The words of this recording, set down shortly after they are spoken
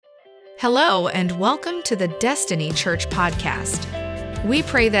Hello, and welcome to the Destiny Church podcast. We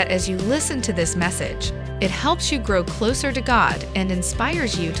pray that as you listen to this message, it helps you grow closer to God and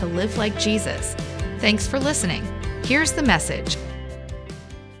inspires you to live like Jesus. Thanks for listening. Here's the message.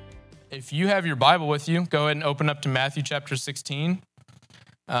 If you have your Bible with you, go ahead and open up to Matthew chapter 16.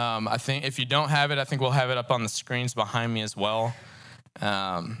 I think if you don't have it, I think we'll have it up on the screens behind me as well.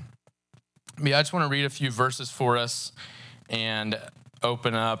 I just want to read a few verses for us and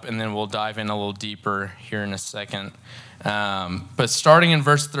open up, and then we'll dive in a little deeper here in a second. But starting in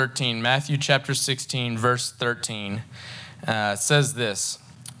verse 13, Matthew chapter 16, verse 13, says this.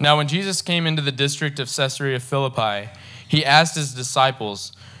 Now when Jesus came into the district of Caesarea Philippi, he asked his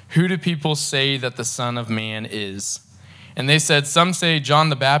disciples, "Who do people say that the Son of Man is?" And they said, "Some say John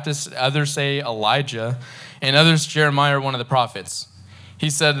the Baptist, others say Elijah, and others Jeremiah or one of the prophets." He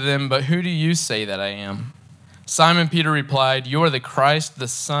said to them, "But who do you say that I am?" Simon Peter replied, "You are the Christ, the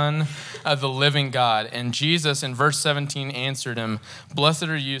Son of the living God." And Jesus, in verse 17, answered him, "Blessed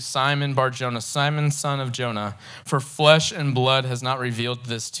are you, Simon Bar-Jonah, Simon, son of Jonah, for flesh and blood has not revealed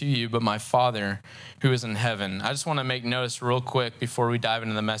this to you, but my Father who is in heaven." I just want to make notice real quick before we dive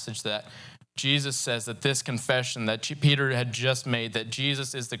into the message that Jesus says that this confession that Peter had just made, that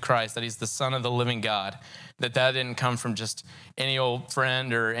Jesus is the Christ, that he's the Son of the living God, that didn't come from just any old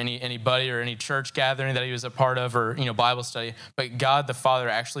friend or anybody or any church gathering that he was a part of or Bible study, but God the Father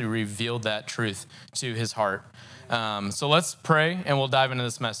actually revealed that truth to his heart. So let's pray and we'll dive into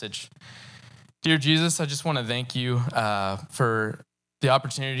this message. Dear Jesus, I just want to thank you for the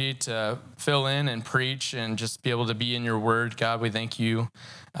opportunity to fill in and preach and just be able to be in your word. God, we thank you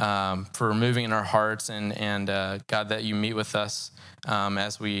for moving in our hearts and God, that you meet with us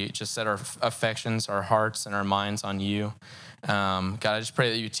as we just set our affections, our hearts, and our minds on you. God, I just pray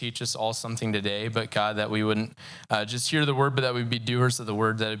that you teach us all something today, but God, that we wouldn't just hear the word, but that we'd be doers of the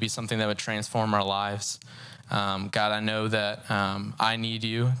word, that it'd be something that would transform our lives. God, I know that I need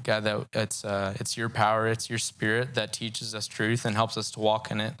you. God, that it's your power, it's your spirit that teaches us truth and helps us to walk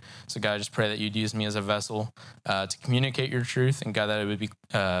in it. So God, I just pray that you'd use me as a vessel to communicate your truth, and God, that it would be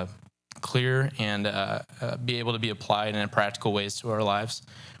clear and be able to be applied in practical ways to our lives.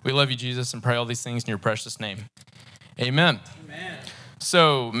 We love you, Jesus, and pray all these things in your precious name. Amen. Amen.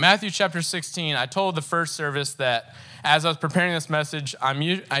 So Matthew chapter 16, I told the first service that as I was preparing this message,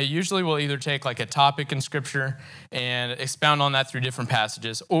 I usually will either take like a topic in Scripture and expound on that through different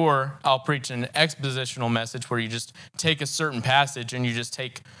passages, or I'll preach an expositional message where you just take a certain passage and you just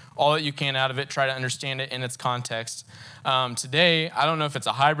take all that you can out of it, try to understand it in its context. Today, I don't know if it's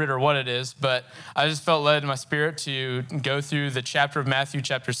a hybrid or what it is, but I just felt led in my spirit to go through the chapter of Matthew,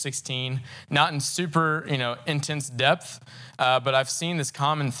 chapter 16, not in super, intense depth, but I've seen this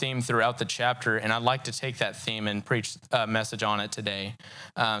common theme throughout the chapter, and I'd like to take that theme and preach a message on it today.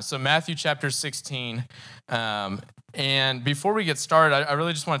 So Matthew chapter 16, and before we get started, I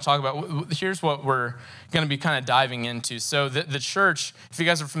really just want to talk about, here's what we're going to be kind of diving into. So the church, if you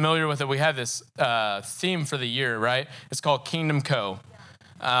guys are familiar with it, we have this theme for the year, right? It's called Kingdom Co.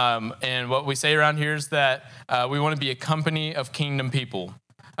 And what we say around here is that we want to be a company of kingdom people.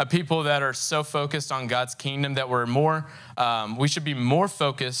 People that are so focused on God's kingdom that we should be more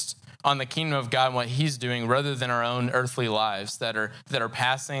focused on the kingdom of God and what he's doing rather than our own earthly lives that are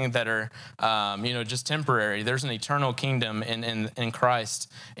passing, that are, just temporary. There's an eternal kingdom in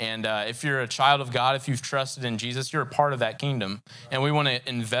Christ. And if you're a child of God, if you've trusted in Jesus, you're a part of that kingdom. And we want to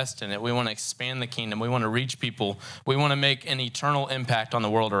invest in it. We want to expand the kingdom. We want to reach people. We want to make an eternal impact on the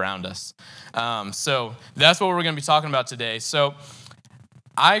world around us. So that's what we're going to be talking about today. So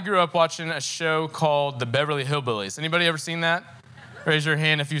I grew up watching a show called The Beverly Hillbillies. Anybody ever seen that? Raise your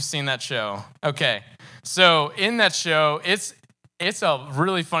hand if you've seen that show. Okay. So in that show, it's a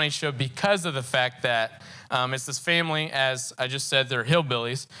really funny show because of the fact that it's this family, as I just said, they're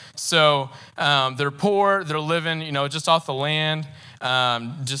hillbillies. So they're poor, they're living, just off the land,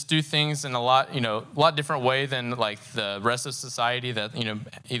 just do things in a lot different way than like the rest of society that,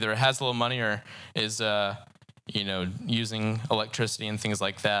 either has a little money or is, using electricity and things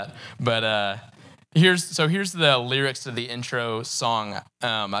like that. But Here's the lyrics to the intro song.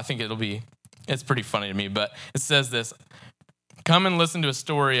 I think it's pretty funny to me, but it says this: "Come and listen to a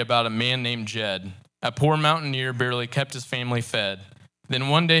story about a man named Jed. A poor mountaineer barely kept his family fed. Then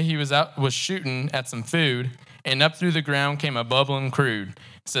one day he was shooting at some food, and up through the ground came a bubbling crude."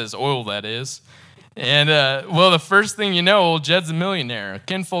 It says oil, that is. And the first thing you know, old Jed's a millionaire.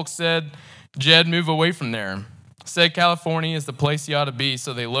 Kinfolk said, "Jed, move away from there." Said California is the place you ought to be,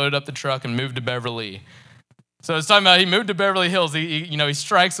 so they loaded up the truck and moved to Beverly. So it's talking about he moved to Beverly Hills. He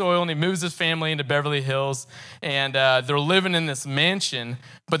strikes oil and he moves his family into Beverly Hills, and they're living in this mansion.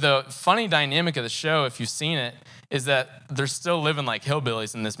 But the funny dynamic of the show, if you've seen it, is that they're still living like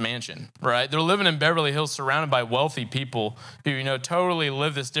hillbillies in this mansion, right? They're living in Beverly Hills surrounded by wealthy people who, totally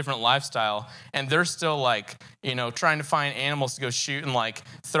live this different lifestyle. And they're still like, trying to find animals to go shoot and like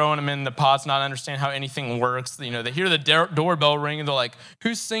throwing them in the pots, not understand how anything works. They hear the doorbell ring and they're like,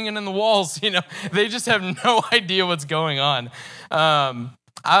 who's singing in the walls? They just have no idea what's going on.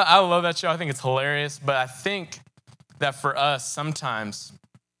 I love that show. I think it's hilarious. But I think that for us, sometimes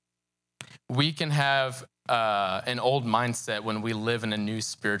we can have an old mindset when we live in a new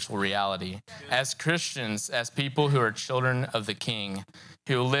spiritual reality. As Christians, as people who are children of the King,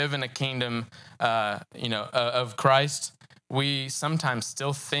 who live in a kingdom, of Christ, we sometimes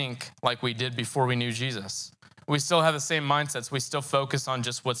still think like we did before we knew Jesus. We still have the same mindsets. We still focus on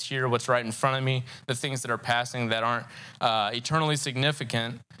just what's here, what's right in front of me, the things that are passing that aren't eternally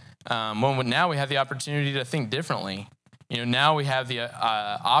significant. When now we have the opportunity to think differently. Now we have the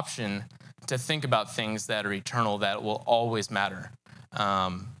option to think about things that are eternal, that will always matter.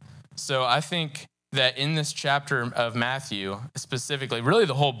 So I think that in this chapter of Matthew, specifically, really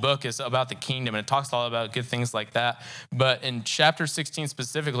the whole book is about the kingdom, and it talks a lot about good things like that. But in chapter 16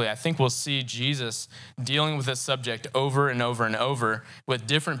 specifically, I think we'll see Jesus dealing with this subject over and over and over with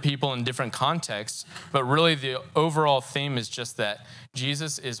different people in different contexts. But really the overall theme is just that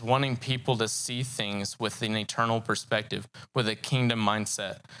Jesus is wanting people to see things with an eternal perspective, with a kingdom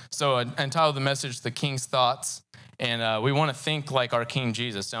mindset. So I entitled the message, The King's Thoughts, and we want to think like our King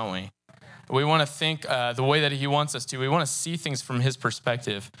Jesus, don't we? We want to think the way that he wants us to. We want to see things from his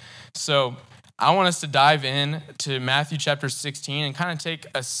perspective. So I want us to dive in to Matthew chapter 16 and kind of take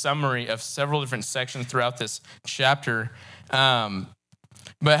a summary of several different sections throughout this chapter.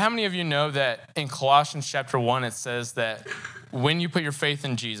 But how many of you know that in Colossians chapter 1, it says that when you put your faith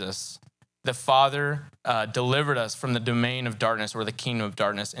in Jesus, the Father delivered us from the domain of darkness or the kingdom of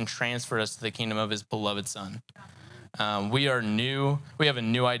darkness and transferred us to the kingdom of his beloved Son. We are new. We have a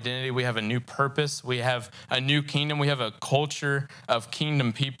new identity. We have a new purpose. We have a new kingdom. We have a culture of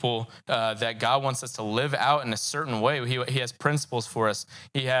kingdom people that God wants us to live out in a certain way. He has principles for us.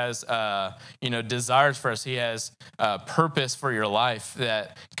 He has, desires for us. He has purpose for your life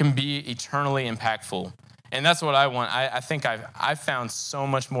that can be eternally impactful. And that's what I want. I think I've found so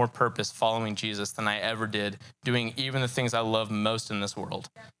much more purpose following Jesus than I ever did doing even the things I love most in this world.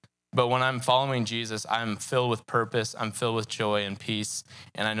 But when I'm following Jesus, I'm filled with purpose, I'm filled with joy and peace,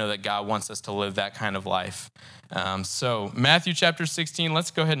 and I know that God wants us to live that kind of life. So Matthew chapter 16,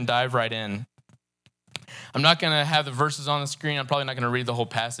 let's go ahead and dive right in. I'm not going to have the verses on the screen. I'm probably not going to read the whole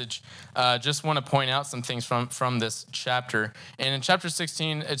passage. Just want to point out some things from this chapter. And in chapter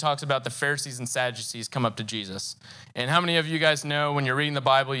 16, it talks about the Pharisees and Sadducees come up to Jesus. And how many of you guys know when you're reading the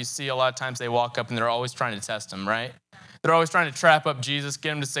Bible, you see a lot of times they walk up and they're always trying to test him, right? They're always trying to trap up Jesus,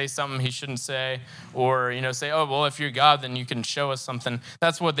 get him to say something he shouldn't say, or, say, oh, well, if you're God, then you can show us something.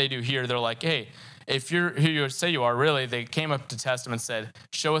 That's what they do here. They're like, hey, if you're who you say you are, really, they came up to test him and said,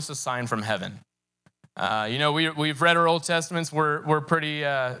 show us a sign from heaven. We've read our Old Testaments. We're pretty,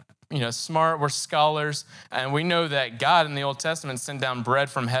 smart. We're scholars. And we know that God in the Old Testament sent down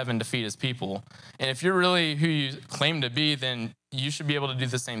bread from heaven to feed his people. And if you're really who you claim to be, then you should be able to do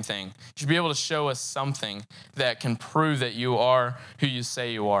the same thing. You should be able to show us something that can prove that you are who you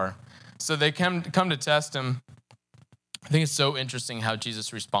say you are. So they come to test him. I think it's so interesting how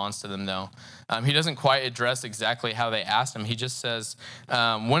Jesus responds to them, though. He doesn't quite address exactly how they asked him. He just says,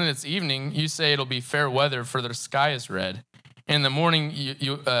 when it's evening, you say it'll be fair weather, for the sky is red. In the morning,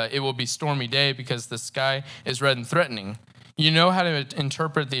 it will be stormy day because the sky is red and threatening. You know how to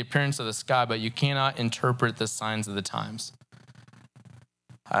interpret the appearance of the sky, but you cannot interpret the signs of the times.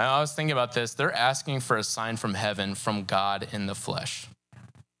 I was thinking about this. They're asking for a sign from heaven from God in the flesh.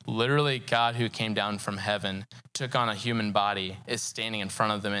 Literally, God who came down from heaven, took on a human body, is standing in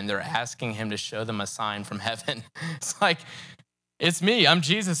front of them, and they're asking him to show them a sign from heaven. It's like, it's me. I'm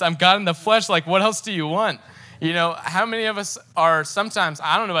Jesus. I'm God in the flesh. Like, what else do you want? How many of us are sometimes,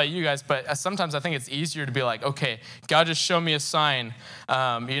 I don't know about you guys, but sometimes I think it's easier to be like, okay, God, just show me a sign.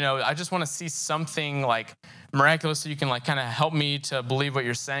 I just want to see something like miraculous so you can like kind of help me to believe what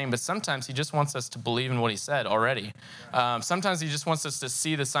you're saying. But sometimes he just wants us to believe in what he said already. Sometimes he just wants us to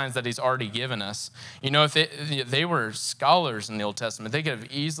see the signs that he's already given us. If they were scholars in the Old Testament, they could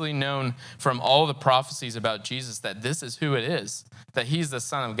have easily known from all the prophecies about Jesus that this is who it is, that he's the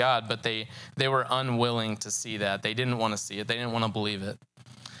Son of God, but they were unwilling to see that. They didn't want to see it. They didn't want to believe it.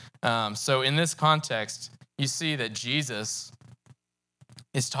 So in this context, you see that Jesus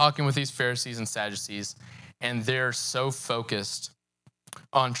is talking with these Pharisees and Sadducees, and they're so focused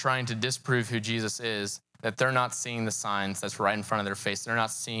on trying to disprove who Jesus is that they're not seeing the signs that's right in front of their face. They're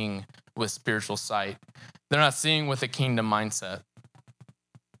not seeing with spiritual sight. They're not seeing with a kingdom mindset.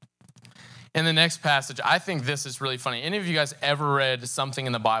 In the next passage, I think this is really funny. Any of you guys ever read something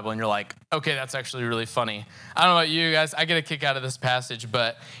in the Bible and you're like, okay, that's actually really funny? I don't know about you guys. I get a kick out of this passage,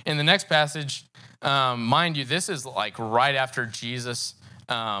 but in the next passage, mind you, this is like right after Jesus,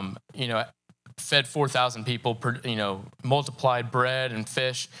 fed 4,000 people, multiplied bread and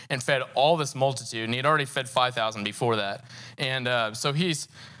fish and fed all this multitude. And he had already fed 5,000 before that. And so he's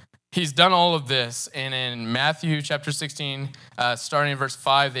done all of this. And in Matthew chapter 16, starting in verse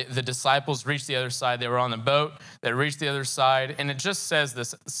 5, the disciples reached the other side. They were on the boat. They reached the other side. And it just says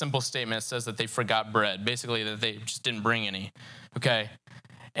this simple statement. It says that they forgot bread, basically that they just didn't bring any. Okay.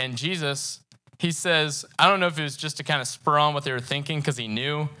 And Jesus, he says, I don't know if it was just to kind of spur on what they were thinking because he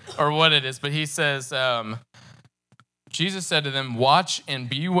knew or what it is, but he says, Jesus said to them, watch and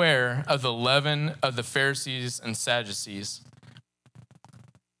beware of the leaven of the Pharisees and Sadducees.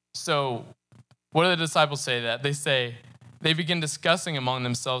 So what do the disciples say to that? They begin discussing among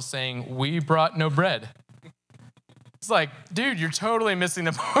themselves saying, we brought no bread. It's like, dude, you're totally missing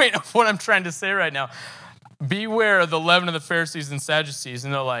the point of what I'm trying to say right now. Beware of the leaven of the Pharisees and Sadducees.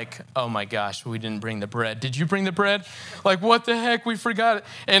 And they're like, oh my gosh, we didn't bring the bread. Did you bring the bread? Like, what the heck? We forgot it.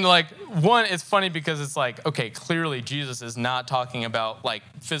 And like, one, it's funny because it's like, okay, clearly Jesus is not talking about like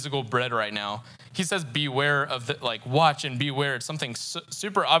physical bread right now. He says, beware of the, like, watch and beware. It's something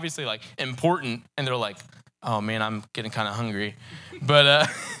super obviously like important. And they're like, oh man, I'm getting kind of hungry. But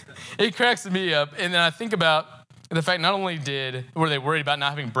it cracks me up. And then I think about the fact not only were they worried about not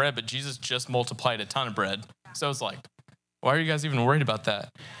having bread, but Jesus just multiplied a ton of bread. So it's like, why are you guys even worried about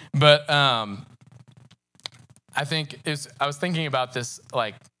that? But I was thinking about this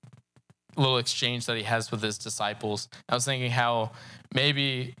like little exchange that he has with his disciples. I was thinking how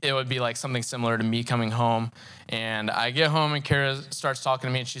maybe it would be like something similar to me coming home, and I get home and Kara starts talking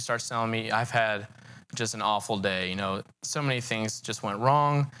to me and she starts telling me I've had just an awful day. So many things just went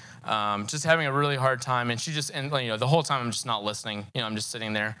wrong. Just having a really hard time. And the whole time I'm just not listening. I'm just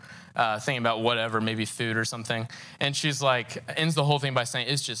sitting there thinking about whatever, maybe food or something. And she's like, ends the whole thing by saying,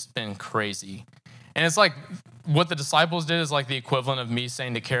 it's just been crazy. And it's like what the disciples did is like the equivalent of me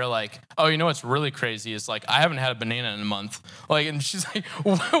saying to Kara, like, oh, what's really crazy is like, I haven't had a banana in a month. Like, and she's like,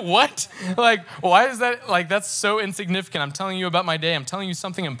 what? Like, why is that? Like, that's so insignificant. I'm telling you about my day. I'm telling you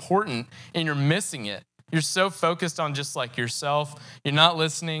something important and you're missing it. You're so focused on just like yourself. You're not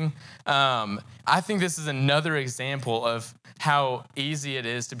listening. I think this is another example of how easy it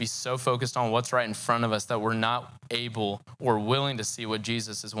is to be so focused on what's right in front of us that we're not able or willing to see what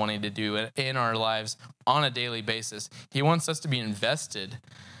Jesus is wanting to do in our lives on a daily basis. He wants us to be invested.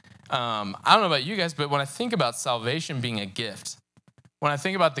 I don't know about you guys, but when I think about salvation being a gift, when I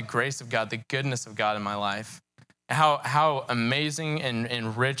think about the grace of God, the goodness of God in my life, how amazing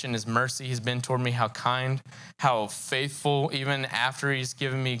and rich in his mercy he's been toward me, how kind, how faithful, even after he's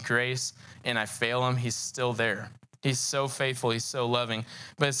given me grace and I fail him, he's still there. He's so faithful, he's so loving.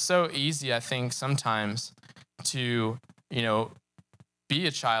 But it's so easy, I think, sometimes to, be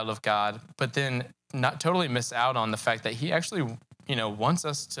a child of God, but then not totally miss out on the fact that he actually, wants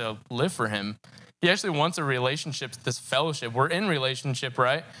us to live for him. He actually wants a relationship, this fellowship. We're in relationship,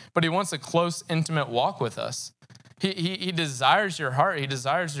 right? But he wants a close, intimate walk with us. He desires your heart. He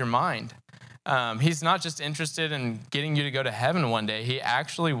desires your mind. He's not just interested in getting you to go to heaven one day. He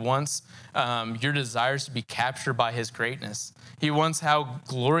actually wants your desires to be captured by his greatness. He wants how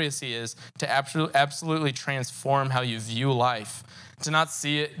glorious he is to absolutely transform how you view life, to not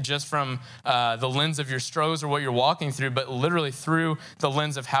see it just from the lens of your struggles or what you're walking through, but literally through the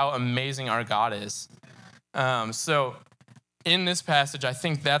lens of how amazing our God is. So in this passage, I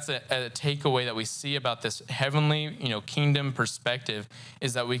think that's a takeaway that we see about this heavenly, kingdom perspective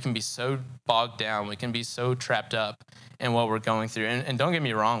is that we can be so bogged down, we can be so trapped up in what we're going through. And don't get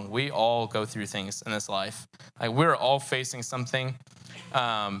me wrong, we all go through things in this life. Like we're all facing something,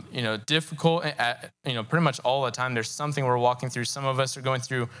 difficult, pretty much all the time. There's something we're walking through. Some of us are going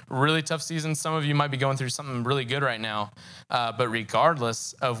through really tough seasons. Some of you might be going through something really good right now. But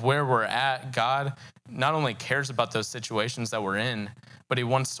regardless of where we're at, God not only cares about those situations that we're in, but he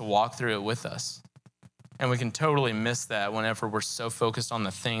wants to walk through it with us. And we can totally miss that whenever we're so focused on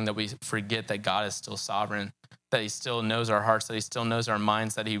the thing that we forget that God is still sovereign, that he still knows our hearts, that he still knows our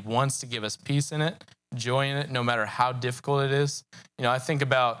minds, that he wants to give us peace in it, joy in it, no matter how difficult it is. I think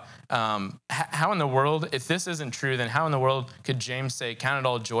about how in the world, if this isn't true, then how in the world could James say, count it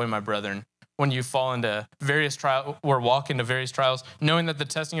all joy, my brethren, when you fall into various trials or walk into various trials, knowing that the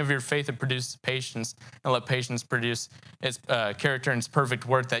testing of your faith, it produces patience, and let patience produce its character and its perfect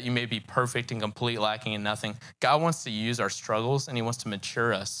work, that you may be perfect and complete, lacking in nothing. God wants to use our struggles, and he wants to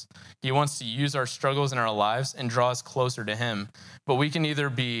mature us. He wants to use our struggles in our lives and draw us closer to him. But we can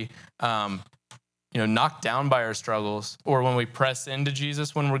either be knocked down by our struggles, or when we press into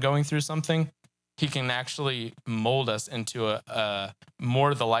Jesus when we're going through something, he can actually mold us into a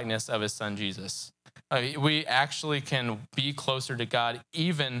more the likeness of his son, Jesus. We actually can be closer to God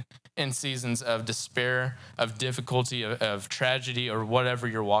even in seasons of despair, of difficulty, of tragedy, or whatever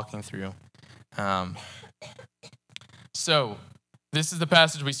you're walking through. So this is the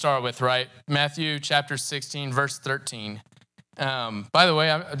passage we start with, right? Matthew chapter 16, verse 13. By the way,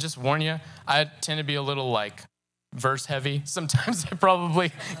 I just warn you, I tend to be a little verse heavy. Sometimes I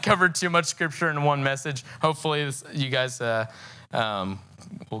probably covered too much scripture in one message. Hopefully you guys will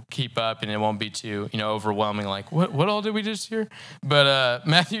keep up and it won't be too overwhelming. Like, what all did we just hear? But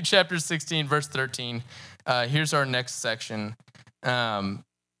Matthew chapter 16, verse 13. Here's our next section. Let's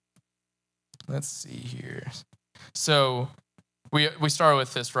see here. So we start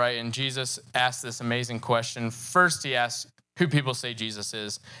with this, right? And Jesus asked this amazing question. First, he asked who people say Jesus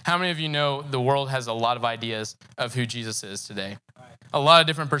is. How many of you know the world has a lot of ideas of who Jesus is today? A lot of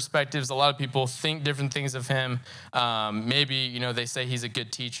different perspectives. A lot of people think different things of him. Maybe, they say he's a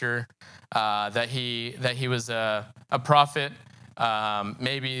good teacher, that he was a prophet.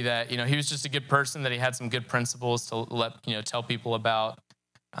 Maybe that, he was just a good person, that he had some good principles to tell people about.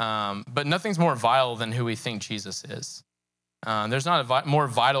 But nothing's more vital than who we think Jesus is. There's not a more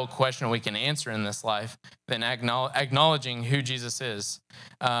vital question we can answer in this life than acknowledging who Jesus is.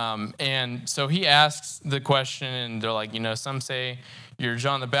 And so he asks the question, and they're like, some say you're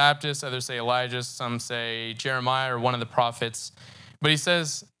John the Baptist, others say Elijah, some say Jeremiah or one of the prophets. But he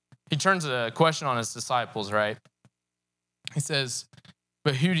turns a question on his disciples, right? He says,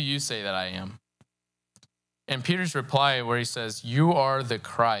 but who do you say that I am? And Peter's reply, where he says, you are the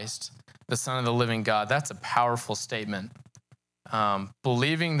Christ, the Son of the living God, that's a powerful statement.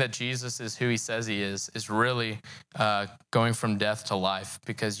 Believing that Jesus is who he says he is really going from death to life,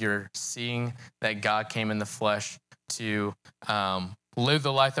 because you're seeing that God came in the flesh to live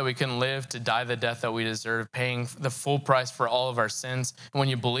the life that we couldn't live, to die the death that we deserve, paying the full price for all of our sins. And when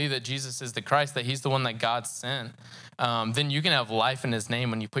you believe that Jesus is the Christ, that he's the one that God sent, then you can have life in his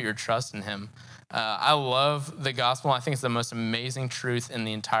name when you put your trust in him. I love the gospel. I think it's the most amazing truth in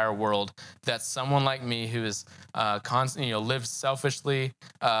the entire world, that someone like me who is constantly, lived selfishly,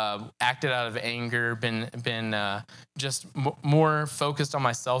 acted out of anger, been just more focused on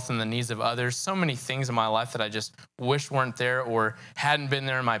myself than the needs of others. So many things in my life that I just wish weren't there or hadn't been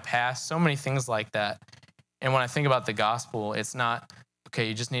there in my past. So many things like that. And when I think about the gospel, it's not, okay,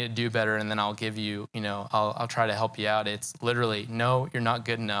 you just need to do better and then I'll give you, I'll try to help you out. It's literally, no, you're not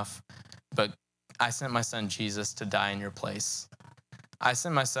good enough, but I sent my son Jesus to die in your place. I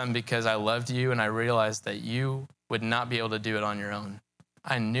sent my son because I loved you and I realized that you would not be able to do it on your own.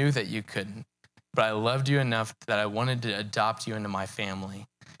 I knew that you couldn't, but I loved you enough that I wanted to adopt you into my family.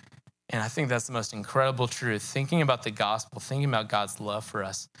 And I think that's the most incredible truth, thinking about the gospel, thinking about God's love for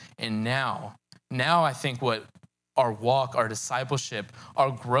us. And now I think what our walk, our discipleship, our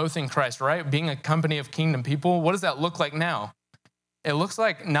growth in Christ, right? Being a company of kingdom people, what does that look like now? It looks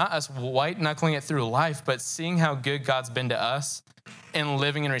like not us white-knuckling it through life, but seeing how good God's been to us and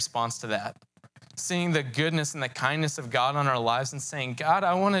living in response to that. Seeing the goodness and the kindness of God on our lives and saying, God,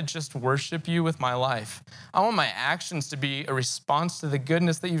 I want to just worship you with my life. I want my actions to be a response to the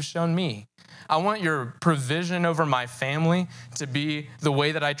goodness that you've shown me. I want your provision over my family to be the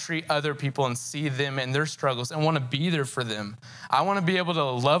way that I treat other people and see them and their struggles and want to be there for them. I want to be able to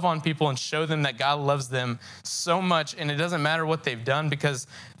love on people and show them that God loves them so much, and it doesn't matter what they've done, because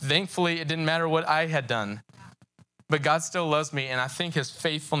thankfully it didn't matter what I had done. But God still loves me, and I think his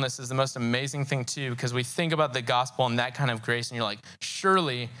faithfulness is the most amazing thing too, because we think about the gospel and that kind of grace, and you're like,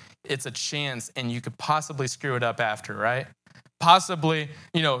 surely it's a chance and you could possibly screw it up after, right? Possibly,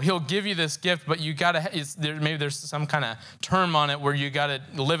 he'll give you this gift, but you gotta, maybe there's some kind of term on it where you gotta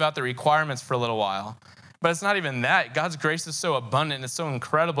live out the requirements for a little while. But it's not even that. God's grace is so abundant, it's so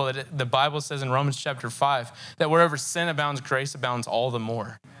incredible that the Bible says in Romans chapter 5 that wherever sin abounds, grace abounds all the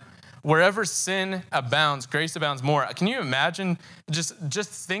more. Wherever sin abounds, grace abounds more. Can you imagine?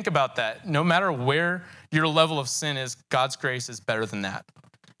 Just think about that. No matter where your level of sin is, God's grace is better than that.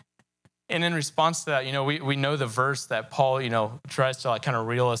 And in response to that, we know the verse that Paul, tries to like kind of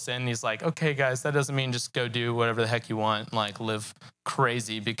reel us in. He's like, okay, guys, that doesn't mean just go do whatever the heck you want, and like live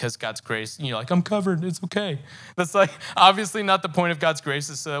crazy because God's grace, like, I'm covered, it's okay. That's like obviously not the point of God's grace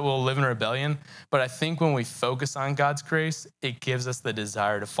is so that we'll live in rebellion. But I think when we focus on God's grace, it gives us the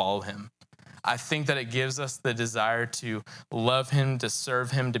desire to follow him. I think that it gives us the desire to love him, to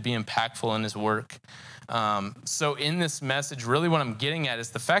serve him, to be impactful in his work. So in this message, really what I'm getting at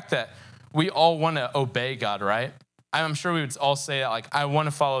is the fact that we all want to obey God, right? I'm sure we would all say that, like, I want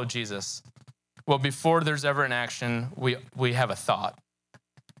to follow Jesus. Well, before there's ever an action, we have a thought.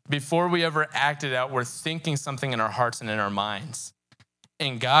 Before we ever act it out, we're thinking something in our hearts and in our minds.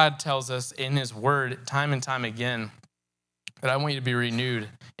 And God tells us in his word time and time again that I want you to be renewed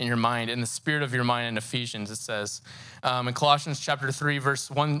in your mind, in the spirit of your mind. In Ephesians, it says, in Colossians chapter 3, verse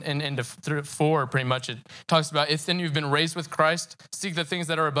 1 and 4, pretty much, it talks about, if then you've been raised with Christ, seek the things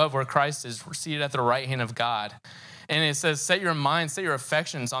that are above where Christ is seated at the right hand of God. And it says, set your mind, set your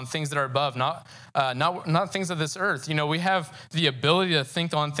affections on things that are above, not things of this earth. We have the ability to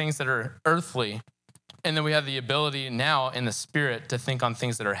think on things that are earthly, and then we have the ability now in the spirit to think on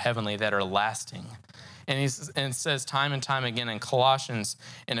things that are heavenly, that are lasting. And it says time and time again in Colossians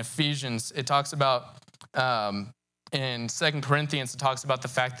and Ephesians, it talks about, in 2 Corinthians, it talks about the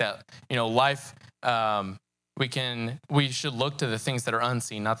fact that, life, we should look to the things that are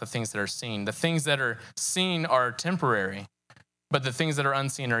unseen, not the things that are seen. The things that are seen are temporary, but the things that are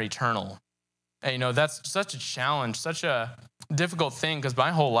unseen are eternal. And, that's such a challenge, such a difficult thing, because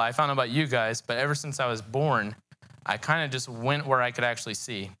my whole life, I don't know about you guys, but ever since I was born, I kind of just went where I could actually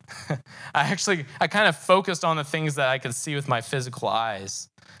see. I kind of focused on the things that I could see with my physical eyes.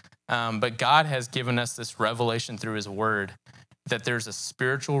 But God has given us this revelation through his word that there's a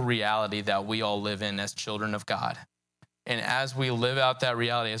spiritual reality that we all live in as children of God. And as we live out that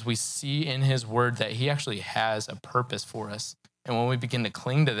reality, as we see in his word that he actually has a purpose for us, and when we begin to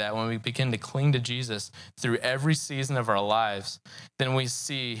cling to that, when we begin to cling to Jesus through every season of our lives, then we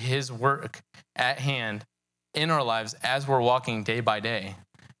see his work at hand in our lives as we're walking day by day.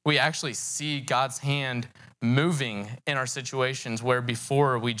 We actually see God's hand moving in our situations where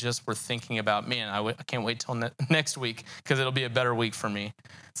before we just were thinking about, man, I can't wait till next week because it'll be a better week for me.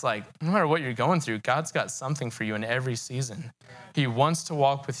 It's like, no matter what you're going through, God's got something for you in every season. He wants to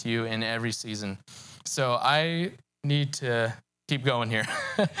walk with you in every season. So I need to keep going here.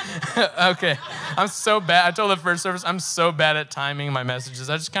 Okay. I'm so bad. I told the first service, I'm so bad at timing my messages.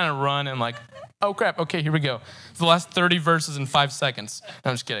 I just kind of run and like, oh crap, okay, here we go. It's the last 30 verses in 5 seconds.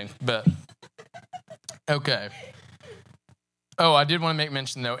 No, I'm just kidding, but okay. Oh, I did want to make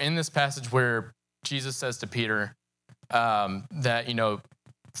mention though, in this passage where Jesus says to Peter that,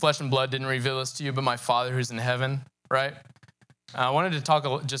 flesh and blood didn't reveal this to you, but my Father who's in heaven, right? I wanted to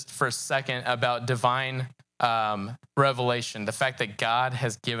talk just for a second about divine revelation, the fact that God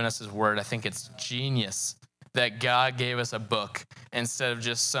has given us his word. I think it's genius that God gave us a book instead of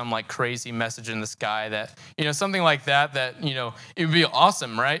just some like crazy message in the sky that, something like that, it would be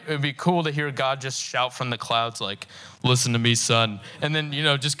awesome, right? It would be cool to hear God just shout from the clouds like, listen to me, son. And then,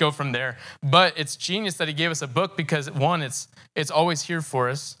 just go from there. But it's genius that he gave us a book because one, it's always here for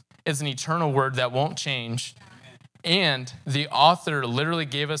us. It's an eternal word that won't change. And the author literally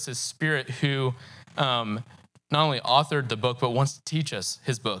gave us his spirit who not only authored the book, but wants to teach us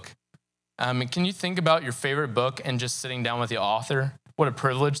his book. Can you think about your favorite book and just sitting down with the author? What a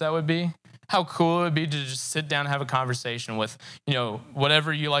privilege that would be. How cool it would be to just sit down and have a conversation with,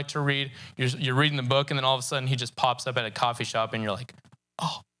 whatever you like to read. You're reading the book, and then all of a sudden he just pops up at a coffee shop, and you're like,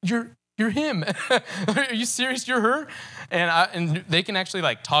 oh, you're him. Are you serious? You're her? And they can actually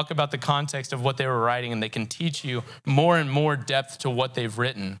like talk about the context of what they were writing, and they can teach you more and more depth to what they've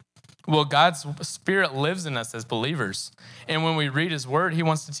written. Well, God's Spirit lives in us as believers. And when we read his word, he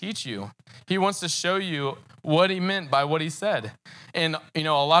wants to teach you. He wants to show you what he meant by what he said. And, a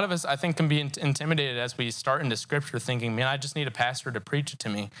lot of us, I think, can be intimidated as we start into scripture thinking, man, I just need a pastor to preach it to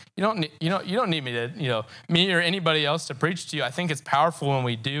me. You don't need me to, me or anybody else to preach to you. I think it's powerful when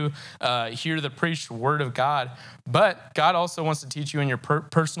we do hear the preached word of God. But God also wants to teach you in your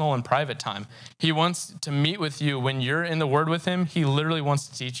personal and private time. He wants to meet with you when you're in the word with him. He literally wants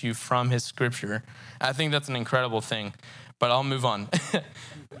to teach you from his scripture. I think that's an incredible thing. But I'll move on.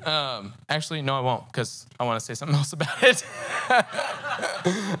 Actually, no, I won't, because I want to say something else about it.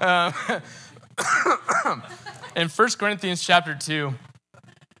 In 1 Corinthians chapter 2,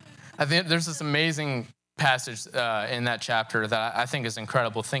 I think there's this amazing passage in that chapter that I think is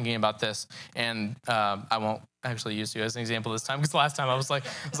incredible thinking about this. And I won't actually use you as an example this time, because the last time I was like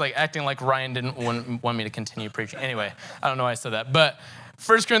acting like Ryan didn't want me to continue preaching. Anyway, I don't know why I said that. But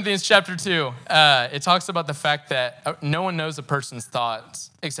 1 Corinthians chapter 2, it talks about the fact that no one knows a person's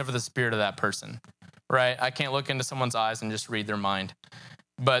thoughts except for the spirit of that person, right? I can't look into someone's eyes and just read their mind.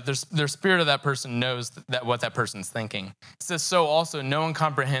 But their spirit of that person knows that what that person's thinking. It says, so also no one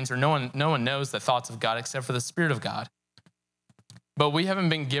comprehends or no one knows the thoughts of God except for the Spirit of God. But we haven't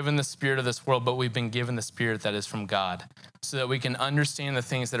been given the spirit of this world, but we've been given the spirit that is from God, so that we can understand the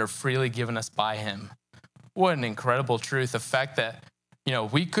things that are freely given us by him. What an incredible truth. The fact that,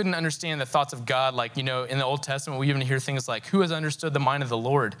 we couldn't understand the thoughts of God. Like, in the Old Testament, we even hear things like, who has understood the mind of the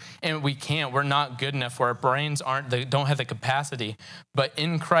Lord? And we can't. We're not good enough. Our brains don't have the capacity. But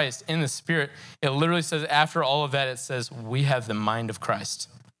in Christ, in the Spirit, it literally says, after all of that, it says, we have the mind of Christ.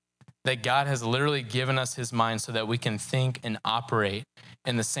 That God has literally given us his mind so that we can think and operate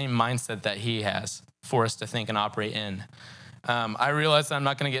in the same mindset that he has for us to think and operate in. I realize that I'm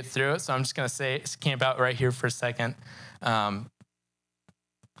not going to get through it, so I'm just going to camp out right here for a second.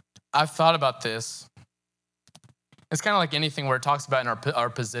 I've thought about this. It's kind of like anything where it talks about in our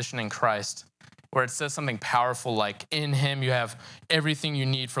position in Christ, where it says something powerful like, in him you have everything you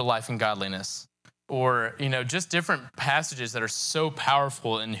need for life and godliness. Or, just different passages that are so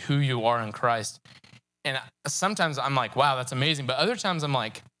powerful in who you are in Christ. And sometimes I'm like, wow, that's amazing. But other times I'm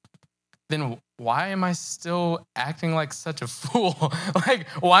like, then why am I still acting like such a fool? Like,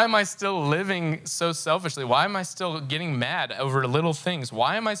 why am I still living so selfishly? Why am I still getting mad over little things?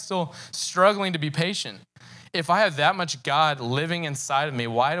 Why am I still struggling to be patient? If I have that much God living inside of me,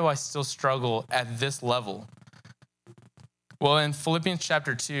 why do I still struggle at this level? Well, in Philippians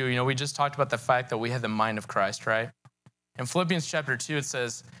chapter 2, we just talked about the fact that we have the mind of Christ, right? In Philippians chapter 2, it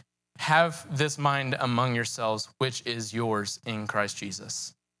says, have this mind among yourselves, which is yours in Christ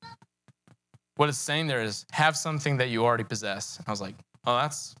Jesus. What it's saying there is, have something that you already possess. I was like, oh,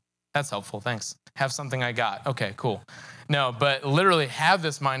 that's helpful, thanks. Have something I got. Okay, cool. No, but literally have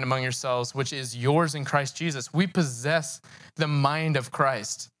this mind among yourselves, which is yours in Christ Jesus. We possess the mind of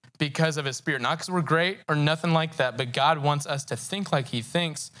Christ because of his spirit, not because we're great or nothing like that, but God wants us to think like he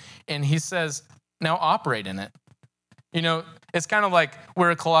thinks, and he says, now operate in it. It's kind of like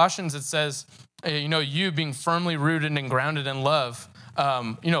where Colossians, it says, you being firmly rooted and grounded in love,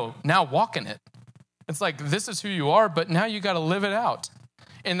 now walk in it. It's like, this is who you are, but now you got to live it out.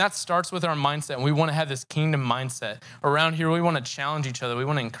 And that starts with our mindset. And we want to have this kingdom mindset. Around here, we want to challenge each other. We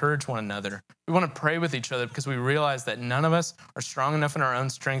want to encourage one another. We want to pray with each other because we realize that none of us are strong enough in our own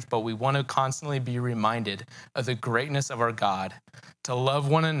strength, but we want to constantly be reminded of the greatness of our God, to love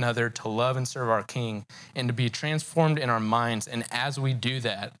one another, to love and serve our King, and to be transformed in our minds. And as we do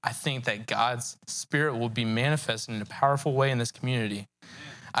that, I think that God's Spirit will be manifested in a powerful way in this community.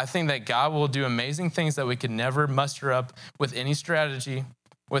 I think that God will do amazing things that we could never muster up with any strategy,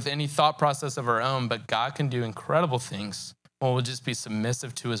 with any thought process of our own, but God can do incredible things when we'll just be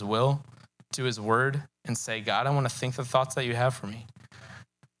submissive to his will, to his word, and say, God, I want to think the thoughts that you have for me.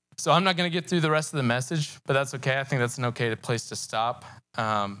 So I'm not going to get through the rest of the message, but that's okay. I think that's an okay place to stop.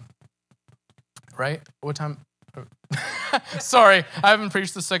 Right? What time? Sorry, I haven't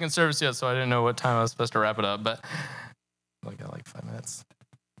preached the second service yet, so I didn't know what time I was supposed to wrap it up, but I got like 5 minutes.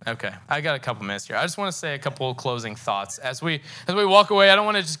 Okay, I got a couple minutes here. I just want to say a couple closing thoughts. As we walk away, I don't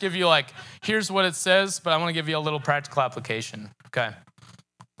want to just give you like, here's what it says, but I want to give you a little practical application, okay?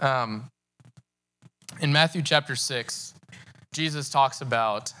 In Matthew chapter 6, Jesus talks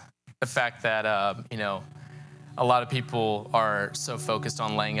about the fact that, a lot of people are so focused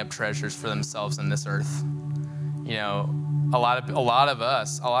on laying up treasures for themselves in this earth. A lot of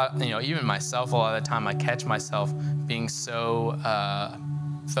us, even myself, a lot of the time I catch myself being so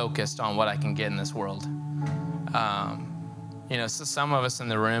focused on what I can get in this world. So some of us in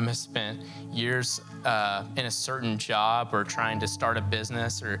the room have spent years in a certain job or trying to start a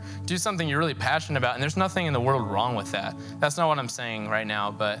business or do something you're really passionate about, and there's nothing in the world wrong with that. That's not what I'm saying right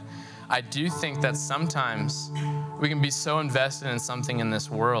now, but I do think that sometimes we can be so invested in something in this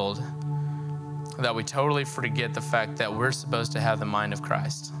world that we totally forget the fact that we're supposed to have the mind of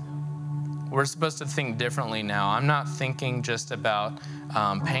Christ. We're supposed to think differently now. I'm not thinking just about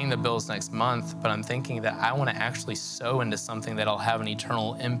paying the bills next month, but I'm thinking that I want to actually sow into something that'll have an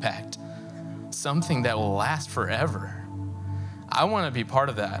eternal impact, something that will last forever. I want to be part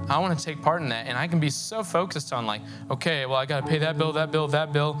of that. I want to take part in that, and I can be so focused on like, okay, well, I got to pay that bill, that bill,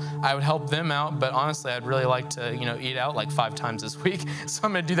 that bill. I would help them out, but honestly, I'd really like to, eat out like 5 times this week, so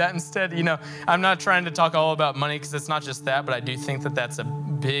I'm going to do that instead. I'm not trying to talk all about money because it's not just that, but I do think that that's a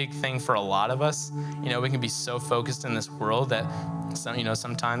big thing for a lot of us. We can be so focused in this world that,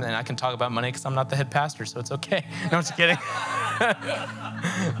 sometimes, and I can talk about money because I'm not the head pastor, so it's okay. No, I'm just kidding.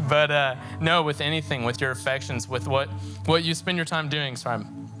 But no, with anything, with your affections, with what you spend your time doing. Sorry,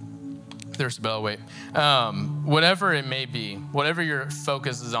 I'm thirsty, but I'll wait. Whatever it may be, whatever your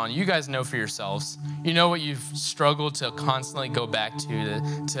focus is on, you guys know for yourselves. You know what you've struggled to constantly go back to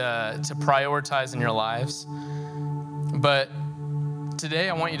prioritize in your lives. But today,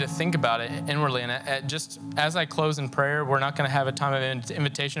 I want you to think about it inwardly. And just as I close in prayer, we're not going to have a time of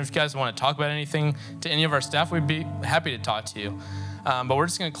invitation. If you guys want to talk about anything to any of our staff, we'd be happy to talk to you. But we're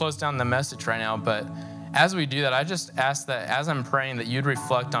just going to close down the message right now. But as we do that, I just ask that as I'm praying that you'd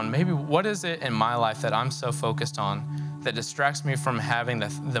reflect on maybe what is it in my life that I'm so focused on that distracts me from having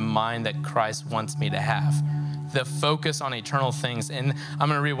the mind that Christ wants me to have, the focus on eternal things. And I'm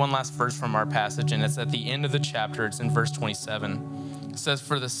going to read one last verse from our passage, and it's at the end of the chapter. It's in verse 27. It says,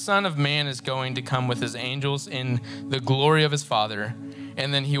 "For the Son of Man is going to come with his angels in the glory of his Father,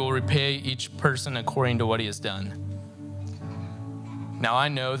 and then he will repay each person according to what he has done." Now, I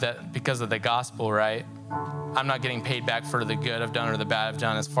know that because of the gospel, right, I'm not getting paid back for the good I've done or the bad I've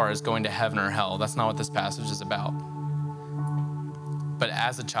done as far as going to heaven or hell. That's not what this passage is about. But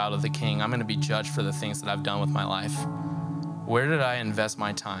as a child of the King, I'm going to be judged for the things that I've done with my life. Where did I invest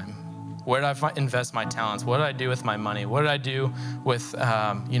my time? Where did I invest my talents? What did I do with my money? What did I do with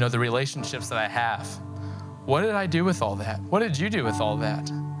the relationships that I have? What did I do with all that? What did you do with all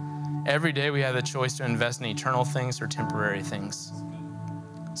that? Every day we have the choice to invest in eternal things or temporary things.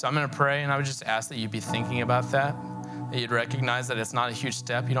 So I'm going to pray, and I would just ask that you be thinking about that you'd recognize that it's not a huge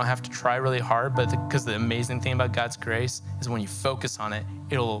step. You don't have to try really hard, but because the amazing thing about God's grace is when you focus on it,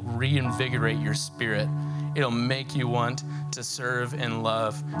 it'll reinvigorate your spirit. It'll make you want to serve and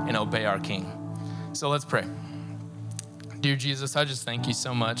love and obey our King. So let's pray. Dear Jesus, I just thank you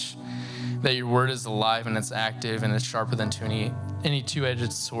so much that your word is alive and it's active and it's sharper than any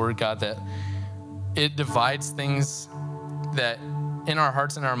two-edged sword, God, that it divides things that in our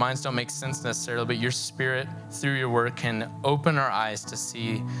hearts and our minds don't make sense necessarily, but your spirit through your word can open our eyes to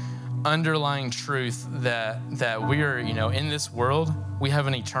see underlying truth that we are, in this world, we have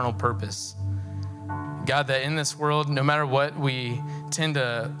an eternal purpose. God, that in this world, no matter what, we tend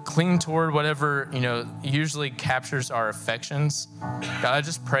to cling toward whatever, usually captures our affections. God, I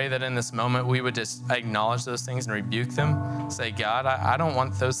just pray that in this moment, we would just acknowledge those things and rebuke them. Say, God, I don't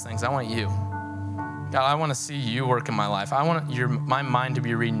want those things. I want you. God, I want to see you work in my life. I want my mind to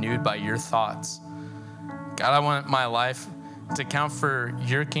be renewed by your thoughts. God, I want my life to count for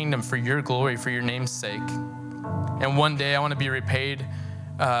your kingdom, for your glory, for your name's sake. And one day I want to be repaid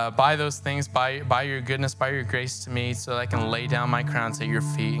by those things, by your goodness, by your grace to me, so that I can lay down my crowns at your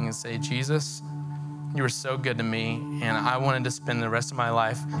feet and say, Jesus, you were so good to me, and I wanted to spend the rest of my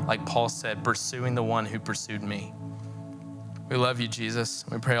life, like Paul said, pursuing the one who pursued me. We love you, Jesus.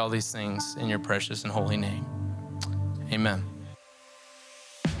 We pray all these things in your precious and holy name. Amen.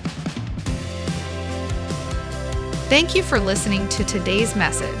 Thank you for listening to today's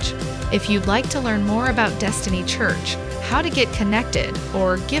message. If you'd like to learn more about Destiny Church, how to get connected,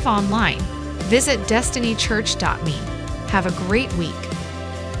 or give online, visit destinychurch.me. Have a great week.